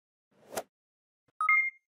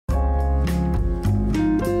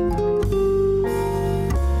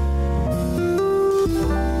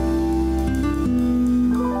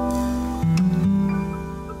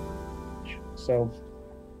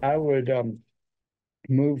would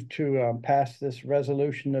move to pass this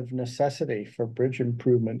resolution of necessity for bridge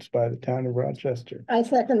improvements by the town of Rochester. I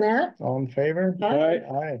second that. All in favor? Aye.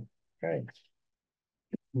 Aye. Okay.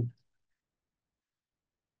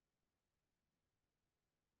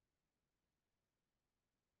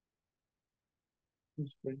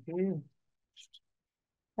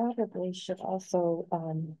 Probably should also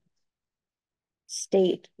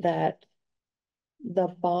state that the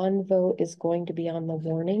bond vote is going to be on the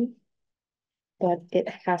warning, but it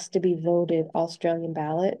has to be voted Australian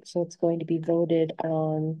ballot, so it's going to be voted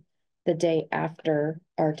on the day after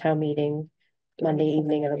our town meeting. Monday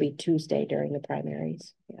evening, it'll be Tuesday during the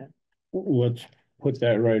primaries. Yeah. Let's put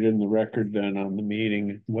that right in the record then on the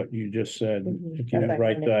meeting, what you just said. If you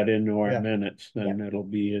write that into our minutes, then it'll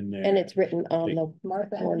be in there. And it's written on the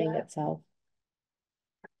warning itself.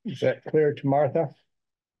 Is that clear to Martha?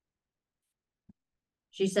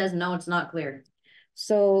 She says, no, it's not clear.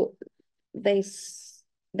 So they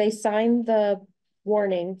signed the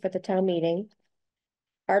warning for the town meeting.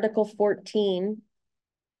 Article 14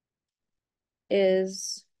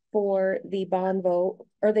 is for the bond vote,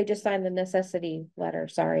 or they just signed the necessity letter,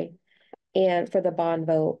 sorry, and for the bond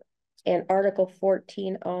vote. And Article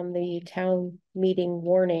 14 on the town meeting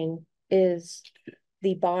warning is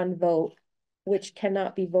the bond vote, which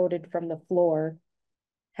cannot be voted from the floor,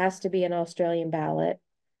 has to be an Australian ballot.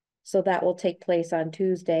 So that will take place on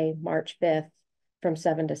Tuesday, March 5th from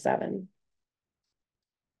 7 to 7.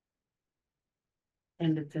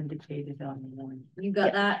 And it's indicated on the warning. You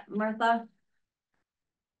got that, Martha?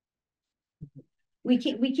 We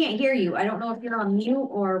can't hear you. I don't know if you're on mute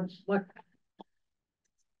or what.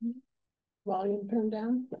 Volume turned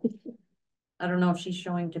down. I don't know if she's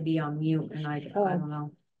showing to be on mute, and I don't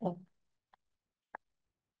know.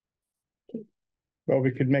 Well,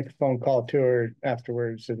 we could make a phone call to her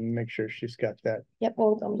afterwards and make sure she's got that. Yep,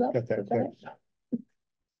 well, thumbs up. Got that. All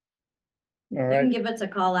You right. can give us a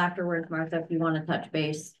call afterwards, Martha, if you want to touch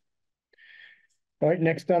base. All right,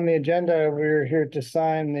 next on the agenda, we're here to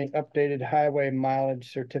sign the updated highway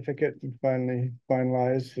mileage certificate and finally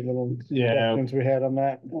finalize the little questions we had on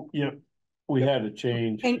that. Yep, we had a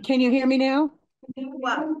change. Can you hear me now?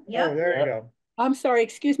 Wow. Yeah. Oh, there you go. I'm sorry,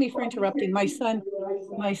 excuse me for interrupting. My son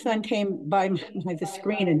came by the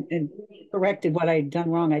screen and corrected what I'd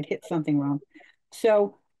done wrong. I'd hit something wrong.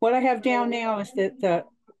 So what I have down now is that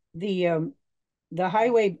the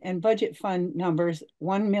highway and budget fund numbers,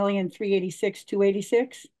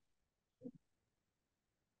 1,386,286.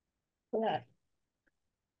 Correct.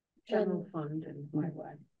 General fund and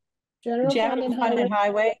highway. General fund and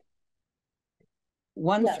highway.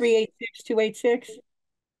 1,386,286.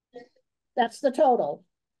 That's the total.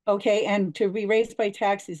 Okay, and to be raised by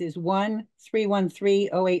taxes is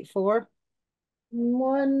 1,313,084.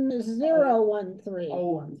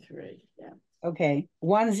 1013. 013. Yeah. Okay,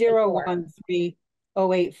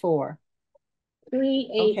 1,013,084.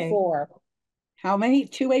 384. How many?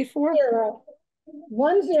 284? 10.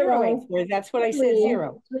 That's what I said.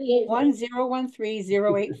 0.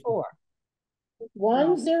 1,013,084.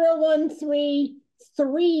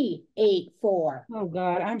 1013,384. Oh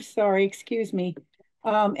God, I'm sorry. Excuse me.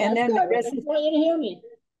 And then I want you to hear me.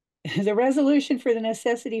 the resolution for the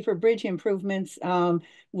necessity for bridge improvements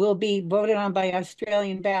will be voted on by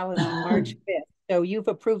Australian ballot on March 5th. So you've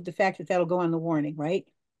approved the fact that that'll go on the warning, right?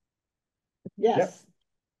 Yes. Yep.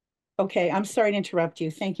 Okay, I'm sorry to interrupt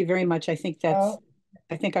you. Thank you very much. I think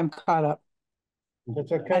I think I'm caught up.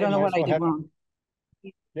 That's okay. I don't know what I did wrong.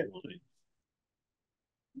 Yep.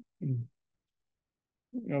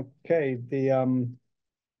 Okay,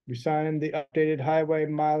 we signed the updated highway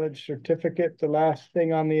mileage certificate. The last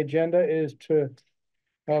thing on the agenda is to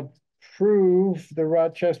approve the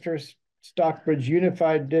Rochester Stockbridge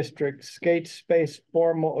Unified District skate space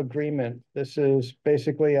formal agreement. This is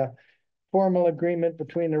basically a formal agreement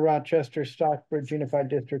between the Rochester Stockbridge Unified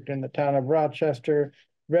District and the town of Rochester,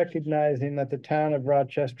 recognizing that the town of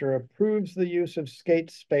Rochester approves the use of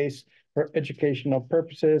skate space for educational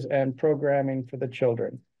purposes and programming for the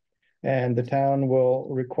children. And the town will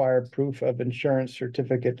require proof of insurance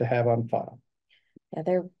certificate to have on file. Yeah,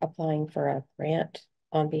 they're applying for a grant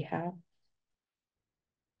on behalf.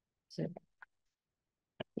 So,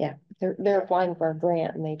 yeah, they're applying for a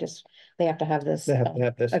grant, and they have to have this. They have to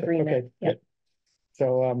have this agreement. Okay. Yep.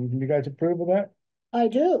 So, you guys approve of that? I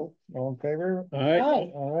do. All in favor? All right.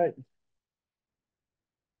 Aye. All right.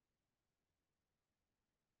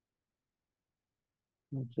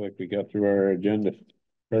 Looks like we got through our agenda.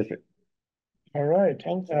 Perfect. All right.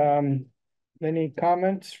 Thank you. Any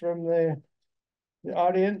comments from the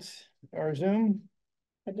audience or Zoom?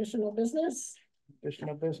 Additional business?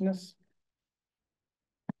 Additional business?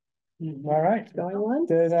 All right, Going once?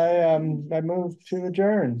 then I move to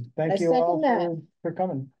adjourn. I Thank you all second that. for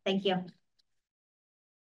coming. Thank you.